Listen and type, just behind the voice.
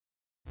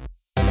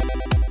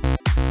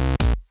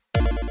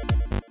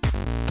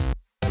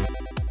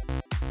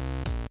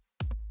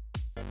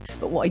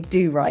but what I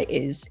do write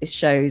is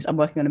shows. I'm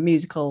working on a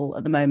musical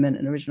at the moment,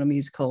 an original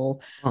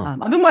musical.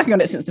 I've been working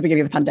on it since the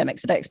beginning of the pandemic,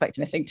 so don't expect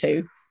anything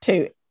too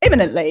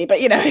imminently, but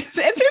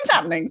it's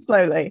happening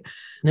slowly.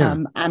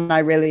 And I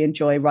really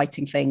enjoy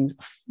writing things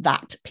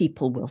that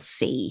people will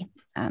see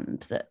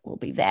and that will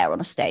be there on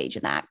a stage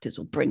and the actors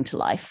will bring to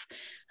life,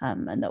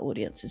 and the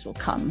audiences will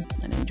come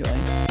and enjoy.